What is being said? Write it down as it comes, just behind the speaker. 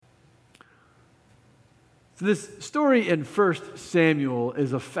So this story in 1 Samuel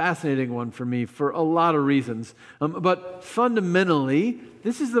is a fascinating one for me for a lot of reasons. But fundamentally,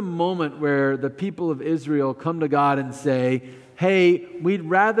 this is the moment where the people of Israel come to God and say, hey, we'd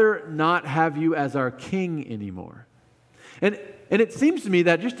rather not have you as our king anymore. And it seems to me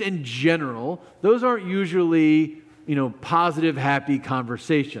that just in general, those aren't usually, positive, happy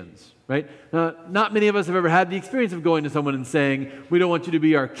conversations, right? Not many of us have ever had the experience of going to someone and saying, we don't want you to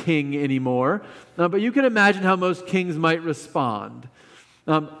be our king anymore. But you can imagine how most kings might respond.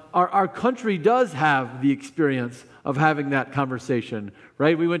 Our country does have the experience of having that conversation,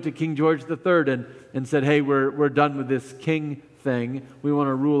 right? We went to King George III and said, hey, we're done with this king thing. We want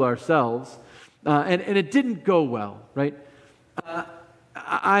to rule ourselves. And it didn't go well, right?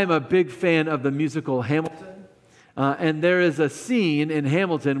 I'm a big fan of the musical Hamilton. And there is a scene in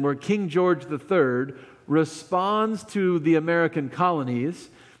Hamilton where King George III responds to the American colonies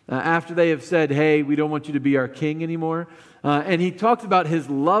after they have said, hey, we don't want you to be our king anymore. And he talks about his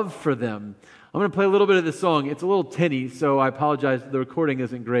love for them. I'm going to play a little bit of this song. It's a little tinny, so I apologize. The recording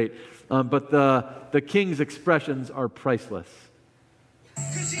isn't great. But the king's expressions are priceless.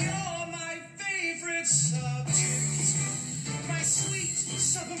 'Cause you're my favorite subject, my sweet,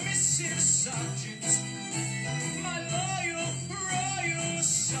 submissive subject, my royal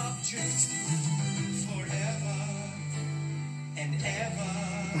subject, forever and ever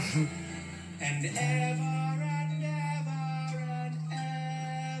and ever and ever and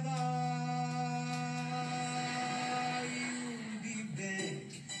ever. You'll be back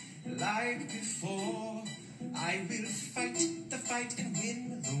like before. I will fight the fight and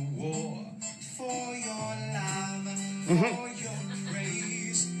win the war for your love, for your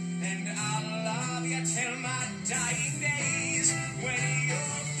praise, and I'll love you till my dying days. When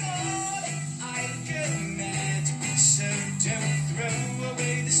you're gone, I'll go mad, so don't throw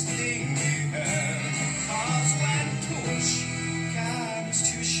away this thing you have. 'Cause when push comes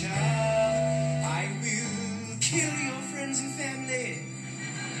to shove, I will kill your friends and family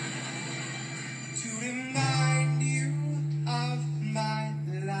to remind you of my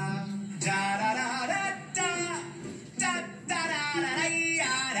love. Da da da da da da da da da da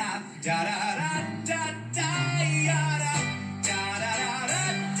da da da da da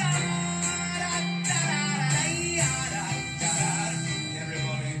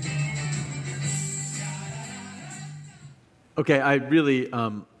everybody. Okay, I really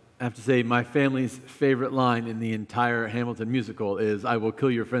have to say my family's favorite line in the entire Hamilton musical is, I will kill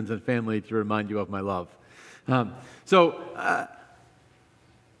your friends and family to remind you of my love.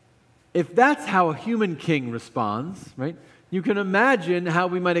 If that's how a human king responds, right, you can imagine how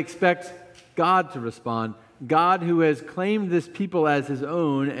we might expect God to respond. God who has claimed this people as his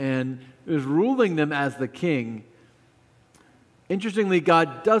own and is ruling them as the king. Interestingly,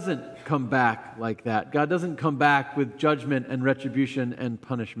 God doesn't come back like that. God doesn't come back with judgment and retribution and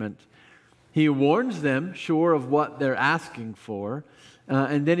punishment. He warns them, sure, of what they're asking for,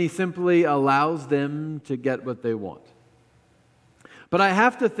 and then he simply allows them to get what they want. But I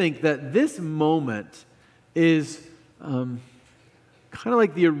have to think that this moment is kind of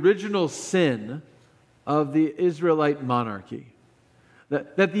like the original sin of the Israelite monarchy.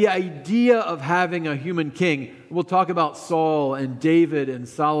 That the idea of having a human king, we'll talk about Saul and David and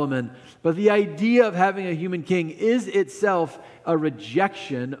Solomon, but the idea of having a human king is itself a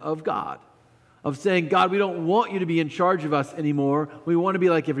rejection of God. Of saying, God, we don't want you to be in charge of us anymore. We want to be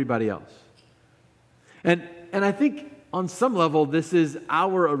like everybody else. And I think on some level, this is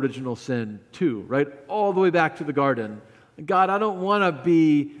our original sin too, right? All the way back to the garden. God, I don't want to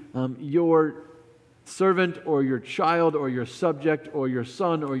be your servant or your child or your subject or your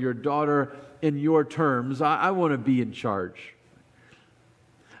son or your daughter in your terms. I want to be in charge.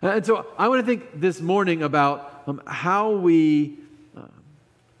 And so I want to think this morning about how we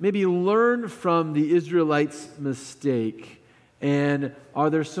maybe learn from the Israelites' mistake. And are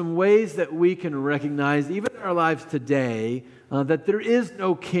there some ways that we can recognize, even in our lives today, that there is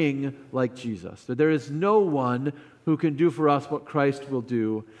no king like Jesus, that there is no one who can do for us what Christ will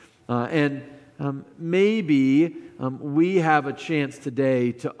do. Maybe we have a chance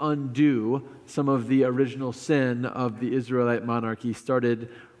today to undo some of the original sin of the Israelite monarchy started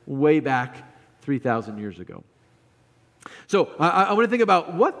way back 3,000 years ago. So I want to think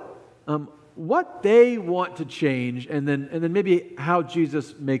about what they want to change, and then maybe how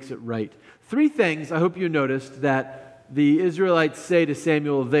Jesus makes it right. Three things I hope you noticed that the Israelites say to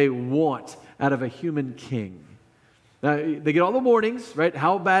Samuel they want out of a human king. Now, they get all the warnings, right,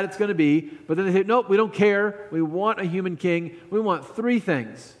 how bad it's going to be, but then they say, nope, we don't care. We want a human king. We want three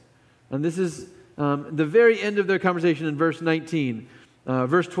things. And this is the very end of their conversation in verse 19.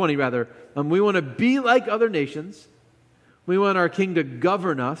 verse 20 rather, we want to be like other nations. We want our king to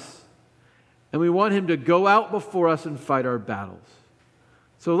govern us, and we want him to go out before us and fight our battles.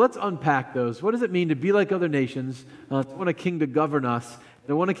 So let's unpack those. What does it mean to be like other nations, to want a king to govern us,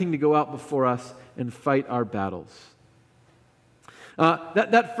 to want a king to go out before us and fight our battles?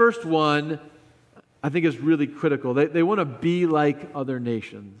 That first one, I think, is really critical. They want to be like other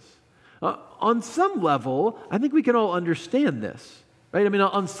nations. On some level, I think we can all understand this, right? I mean,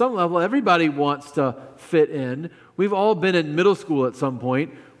 on some level, everybody wants to fit in. We've all been in middle school at some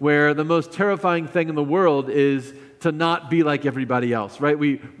point where the most terrifying thing in the world is to not be like everybody else, right?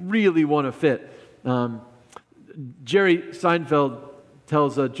 We really want to fit. Jerry Seinfeld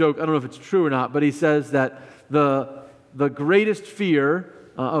tells a joke, I don't know if it's true or not, but he says that the greatest fear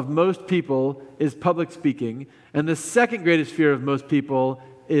of most people is public speaking, and the second greatest fear of most people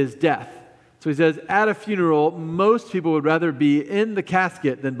is death. So he says, at a funeral, most people would rather be in the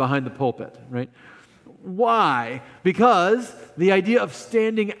casket than behind the pulpit, right? Why? Because the idea of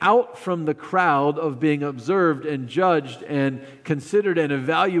standing out from the crowd, of being observed and judged and considered and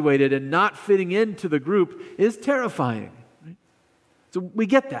evaluated and not fitting into the group is terrifying. Right? So we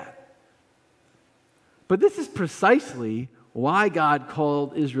get that. But this is precisely why God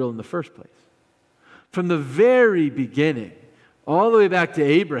called Israel in the first place. From the very beginning, all the way back to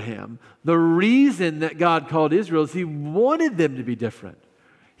Abraham, the reason that God called Israel is he wanted them to be different.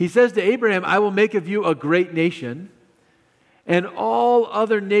 He says to Abraham, I will make of you a great nation, and all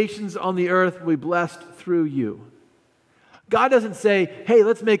other nations on the earth will be blessed through you. God doesn't say, hey,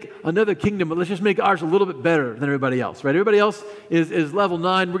 let's make another kingdom, but let's just make ours a little bit better than everybody else, right? Everybody else is level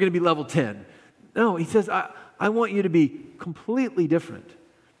 9, we're going to be level 10. No, he says, I want you to be completely different.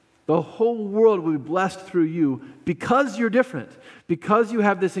 The whole world will be blessed through you because you're different, because you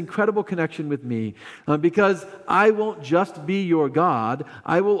have this incredible connection with me, because I won't just be your God,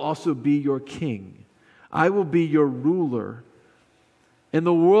 I will also be your king. I will be your ruler. And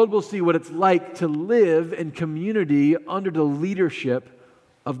the world will see what it's like to live in community under the leadership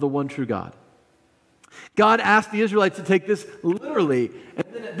of the one true God. God asked the Israelites to take this literally. And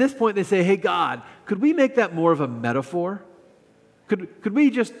then at this point they say, hey, God, could we make that more of a metaphor? Could we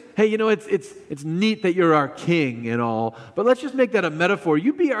just, hey, you know, it's neat that you're our king and all, but let's just make that a metaphor.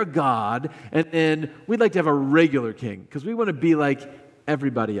 You be our God, and then we'd like to have a regular king because we want to be like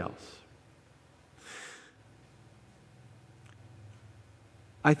everybody else.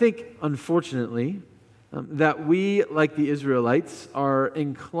 I think, unfortunately, that we, like the Israelites, are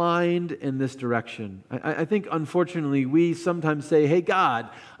inclined in this direction. I think, unfortunately, we sometimes say, hey, God,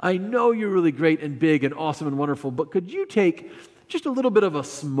 I know you're really great and big and awesome and wonderful, but could you take just a little bit of a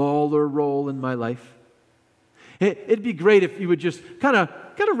smaller role in my life? It'd be great if you would just kind of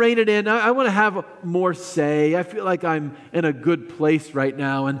rein it in. I want to have more say. I feel like I'm in a good place right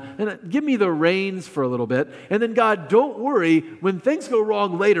now, and give me the reins for a little bit. And then, God, don't worry. When things go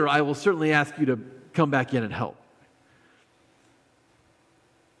wrong later, I will certainly ask you to come back in and help.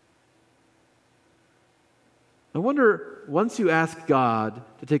 I wonder, once you ask God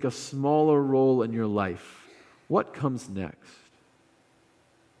to take a smaller role in your life, what comes next?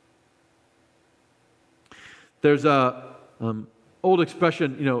 There's a old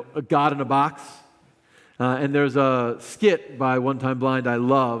expression, you know, a God in a box. And there's a skit by One Time Blind I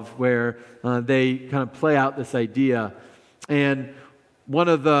love where they kind of play out this idea. And one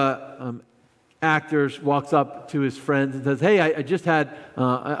of the actors walks up to his friends and says, hey, I just had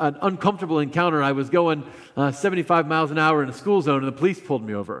an uncomfortable encounter. I was going 75 miles an hour in a school zone and the police pulled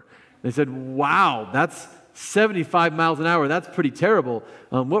me over. They said, wow, that's 75 miles an hour. That's pretty terrible.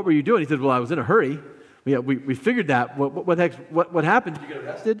 What were you doing? He said, well, I was in a hurry. Yeah, we figured that. What happened? Did you get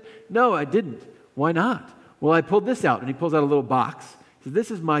arrested? No, I didn't. Why not? Well, I pulled this out. And he pulls out a little box. He says,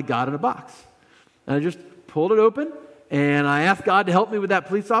 this is my God in a box. And I just pulled it open, and I asked God to help me with that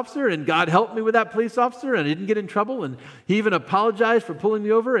police officer, and God helped me with that police officer, and I didn't get in trouble, and he even apologized for pulling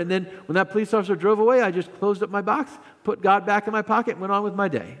me over, and then when that police officer drove away, I just closed up my box, put God back in my pocket, and went on with my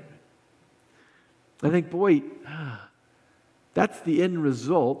day. I think, boy, that's the end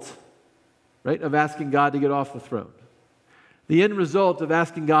result, right, of asking God to get off the throne. The end result of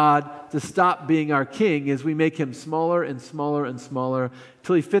asking God to stop being our king is we make him smaller and smaller and smaller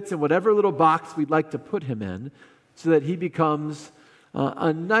until he fits in whatever little box we'd like to put him in so that he becomes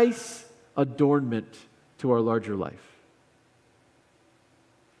a nice adornment to our larger life.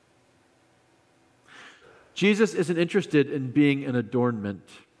 Jesus isn't interested in being an adornment.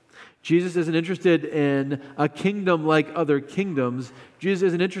 Jesus isn't interested in a kingdom like other kingdoms. Jesus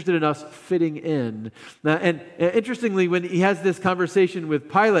isn't interested in us fitting in. And interestingly, when he has this conversation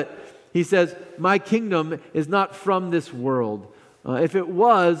with Pilate, he says, my kingdom is not from this world. If it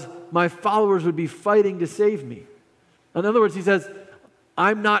was, my followers would be fighting to save me. In other words, he says,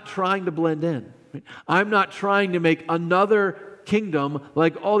 I'm not trying to blend in. I'm not trying to make another kingdom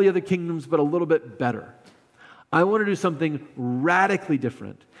like all the other kingdoms, but a little bit better. I want to do something radically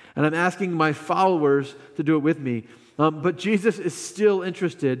different. And I'm asking my followers to do it with me. But Jesus is still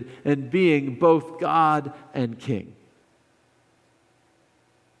interested in being both God and King.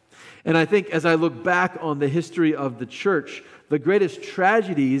 And I think as I look back on the history of the church, the greatest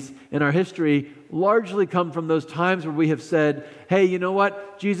tragedies in our history largely come from those times where we have said, hey, you know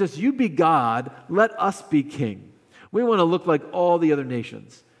what? Jesus, you be God, let us be king. We want to look like all the other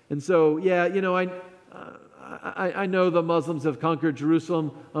nations. And so, yeah, you know, I know the Muslims have conquered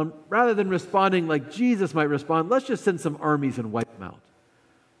Jerusalem. Rather than responding like Jesus might respond, let's just send some armies and wipe them out.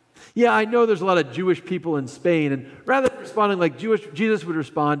 Yeah, I know there's a lot of Jewish people in Spain, and rather than responding like Jesus would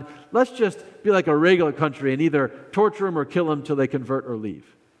respond, let's just be like a regular country and either torture them or kill them till they convert or leave.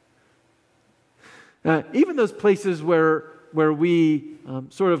 Even those places where we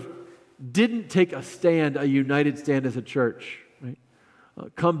sort of didn't take a stand, a united stand as a church, right?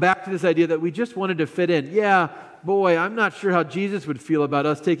 Come back to this idea that we just wanted to fit in. Yeah, boy, I'm not sure how Jesus would feel about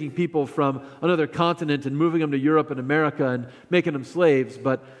us taking people from another continent and moving them to Europe and America and making them slaves,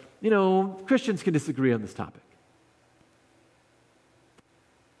 but you know, Christians can disagree on this topic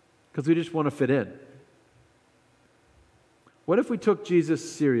because we just want to fit in. What if we took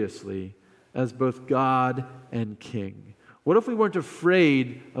Jesus seriously as both God and King? What if we weren't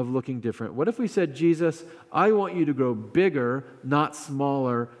afraid of looking different? What if we said, Jesus, I want you to grow bigger, not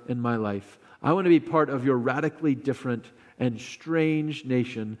smaller in my life. I want to be part of your radically different and strange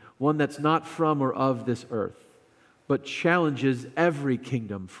nation, one that's not from or of this earth, but challenges every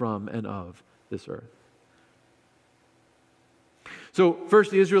kingdom from and of this earth. So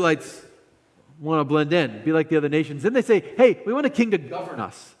first the Israelites want to blend in, be like the other nations. Then they say, hey, we want a king to govern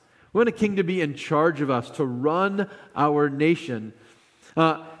us. We want a king to be in charge of us, to run our nation.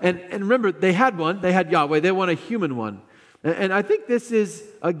 And remember, they had one. They had Yahweh. They want a human one. And I think this is,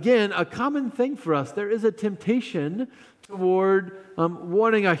 again, a common thing for us. There is a temptation toward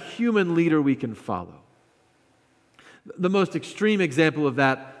wanting a human leader we can follow. The most extreme example of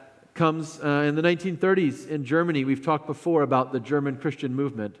that comes in the 1930s in Germany. We've talked before about the German Christian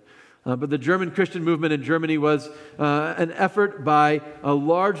movement. But the German Christian movement in Germany was an effort by a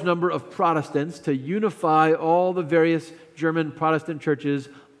large number of Protestants to unify all the various German Protestant churches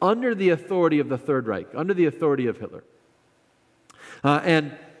under the authority of the Third Reich, under the authority of Hitler.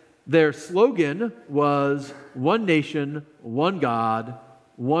 And their slogan was one nation, one God,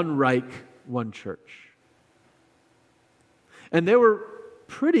 one Reich, one church. And they were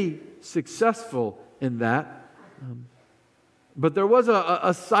pretty successful in that. But there was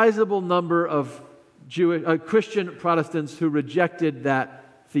a sizable number of Christian Protestants who rejected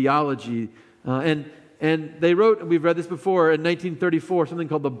that theology. And they wrote, and we've read this before, in 1934, something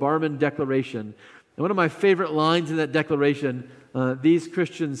called the Barmen Declaration. And one of my favorite lines in that declaration, these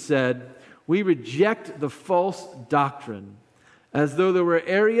Christians said, "We reject the false doctrine as though there were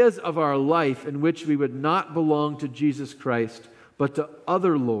areas of our life in which we would not belong to Jesus Christ, but to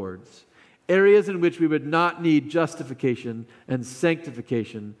other lords, areas in which we would not need justification and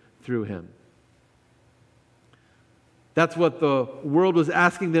sanctification through Him." That's what the world was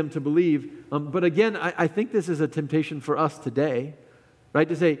asking them to believe. But again, I think this is a temptation for us today, right?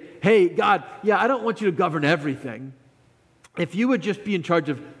 To say, hey, God, yeah, I don't want you to govern everything. If you would just be in charge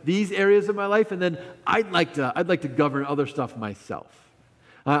of these areas of my life, and then I'd like to govern other stuff myself.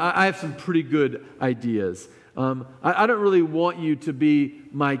 I have some pretty good ideas. I don't really want you to be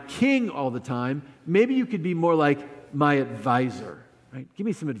my king all the time. Maybe you could be more like my advisor. Right? Give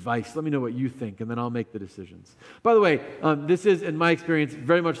me some advice. Let me know what you think, and then I'll make the decisions. By the way, this is, in my experience,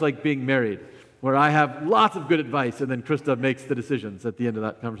 very much like being married, where I have lots of good advice, and then Krista makes the decisions at the end of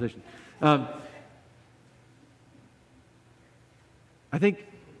that conversation. I think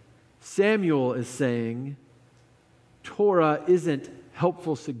Samuel is saying Torah isn't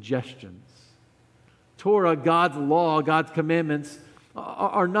helpful suggestions. Torah, God's law, God's commandments,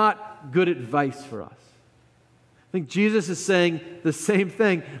 are not good advice for us. I think Jesus is saying the same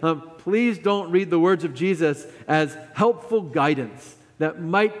thing. Please don't read the words of Jesus as helpful guidance that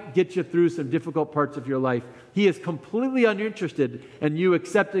might get you through some difficult parts of your life. He is completely uninterested in you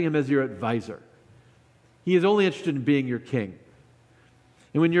accepting Him as your advisor. He is only interested in being your king.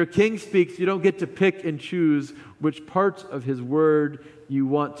 And when your king speaks, you don't get to pick and choose which parts of his word you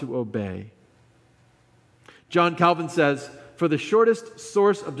want to obey. John Calvin says, "For the shortest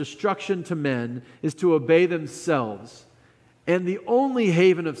source of destruction to men is to obey themselves, and the only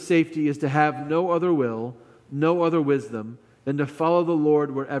haven of safety is to have no other will, no other wisdom, than to follow the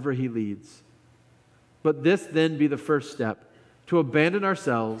Lord wherever he leads. But this then be the first step, to abandon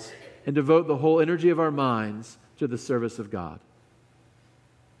ourselves and devote the whole energy of our minds to the service of God.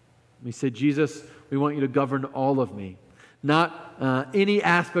 We say, Jesus, we want you to govern all of me. Not any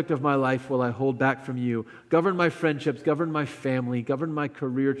aspect of my life will I hold back from you. Govern my friendships, govern my family, govern my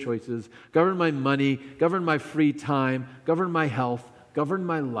career choices, govern my money, govern my free time, govern my health, govern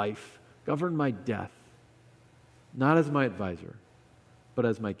my life, govern my death. Not as my advisor, but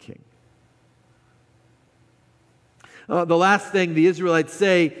as my king. The last thing the Israelites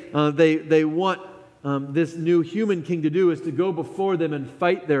say they want this new human king to do is to go before them and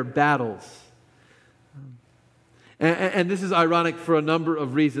fight their battles. And this is ironic for a number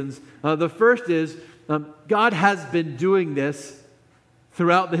of reasons. The first is God has been doing this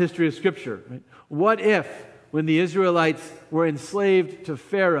throughout the history of Scripture. Right? What if, when the Israelites were enslaved to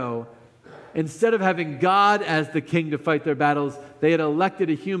Pharaoh, instead of having God as the king to fight their battles, they had elected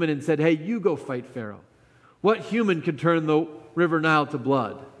a human and said, hey, you go fight Pharaoh. What human could turn the river Nile to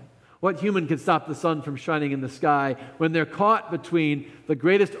blood? What human could stop the sun from shining in the sky? When they're caught between the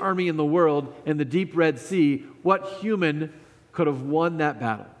greatest army in the world and the deep Red Sea, what human could have won that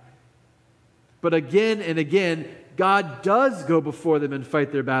battle? But again and again, God does go before them and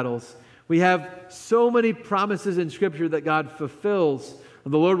fight their battles. We have so many promises in Scripture that God fulfills.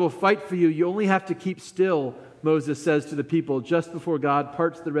 The Lord will fight for you. You only have to keep still, Moses says to the people just before God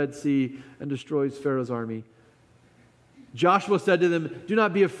parts the Red Sea and destroys Pharaoh's army. Joshua said to them, do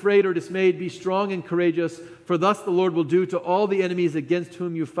not be afraid or dismayed. Be strong and courageous, for thus the Lord will do to all the enemies against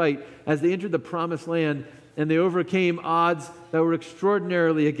whom you fight. As they entered the promised land, and they overcame odds that were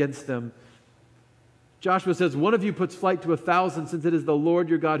extraordinarily against them. Joshua says, one of you puts flight to 1,000, since it is the Lord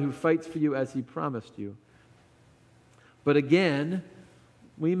your God who fights for you as he promised you. But again,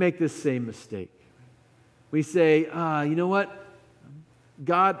 we make this same mistake. We say, you know what?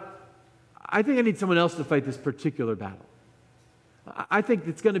 God, I think I need someone else to fight this particular battle. I think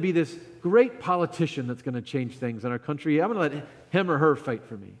it's going to be this great politician that's going to change things in our country. I'm going to let him or her fight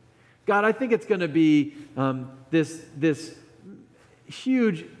for me. God, I think it's going to be this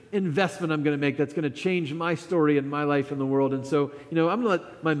huge investment I'm going to make that's going to change my story and my life in the world. And so, I'm going to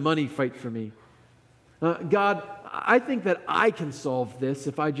let my money fight for me. God, I think that I can solve this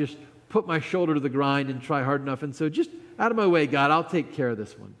if I just put my shoulder to the grind and try hard enough. And so just out of my way, God, I'll take care of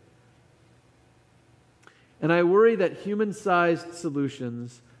this one. And I worry that human-sized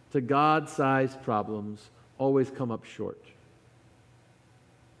solutions to God-sized problems always come up short.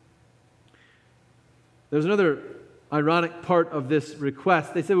 There's another ironic part of this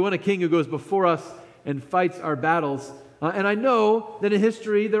request. They say we want a king who goes before us and fights our battles. And I know that in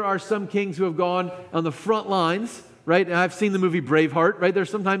history there are some kings who have gone on the front lines, right? And I've seen the movie Braveheart, right? There's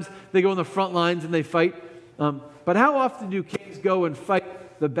sometimes they go on the front lines and they fight. But how often do kings go and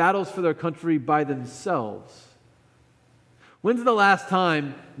fight the battles for their country by themselves? When's the last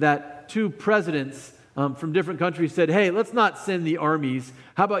time that two presidents from different countries said, hey, let's not send the armies.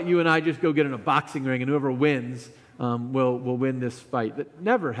 How about you and I just go get in a boxing ring, and whoever wins will win this fight? That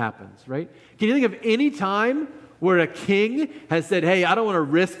never happens, right? Can you think of any time where a king has said, hey, I don't want to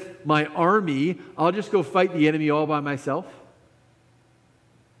risk my army. I'll just go fight the enemy all by myself?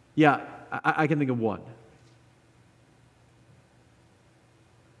 Yeah, I can think of one.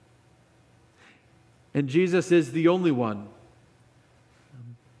 And Jesus is the only one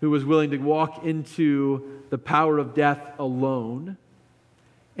who was willing to walk into the power of death alone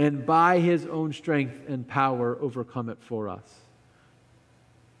and by his own strength and power overcome it for us.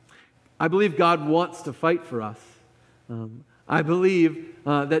 I believe God wants to fight for us. I believe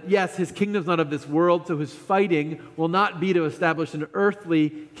that, yes, his kingdom's not of this world, so his fighting will not be to establish an earthly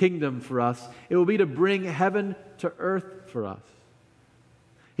kingdom for us. It will be to bring heaven to earth for us.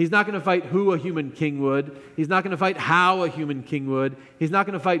 He's not going to fight who a human king would. He's not going to fight how a human king would. He's not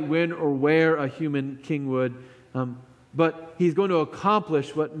going to fight when or where a human king would. But he's going to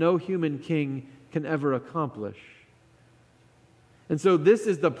accomplish what no human king can ever accomplish. And so this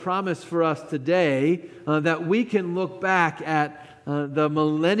is the promise for us today, that we can look back at the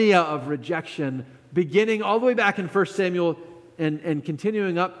millennia of rejection, beginning all the way back in 1 Samuel and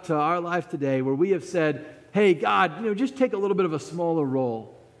continuing up to our life today, where we have said, hey, God, just take a little bit of a smaller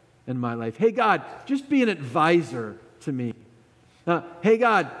role in my life. Hey, God, just be an advisor to me. Hey,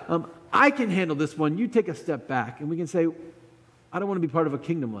 God, I can handle this one. You take a step back. And we can say, I don't want to be part of a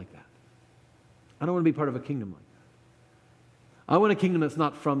kingdom like that. I don't want to be part of a kingdom like that. I want a kingdom that's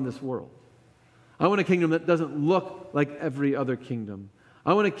not from this world. I want a kingdom that doesn't look like every other kingdom.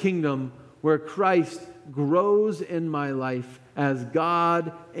 I want a kingdom where Christ grows in my life as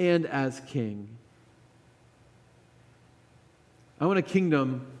God and as King. I want a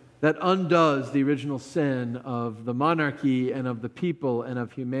kingdom that undoes the original sin of the monarchy and of the people and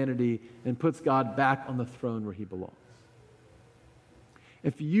of humanity and puts God back on the throne where he belongs.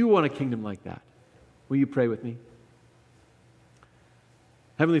 If you want a kingdom like that, will you pray with me?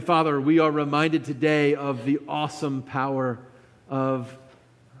 Heavenly Father, we are reminded today of the awesome power of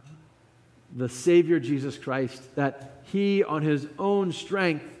the Savior Jesus Christ, that he on his own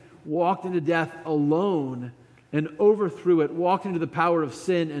strength walked into death alone and overthrew it, walked into the power of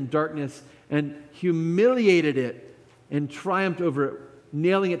sin and darkness and humiliated it and triumphed over it,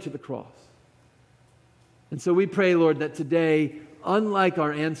 nailing it to the cross. And so we pray, Lord, that today, unlike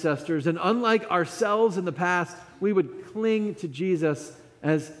our ancestors and unlike ourselves in the past, we would cling to Jesus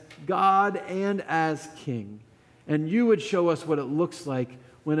as God and as King. And you would show us what it looks like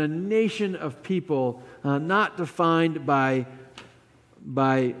when a nation of people, not defined by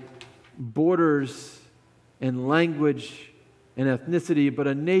borders and language and ethnicity, but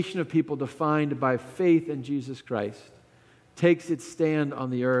a nation of people defined by faith in Jesus Christ, takes its stand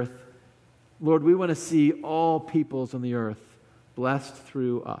on the earth. Lord, we want to see all peoples on the earth blessed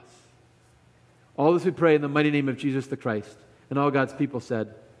through us. All this we pray in the mighty name of Jesus the Christ. And all God's people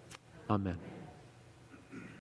said, Amen.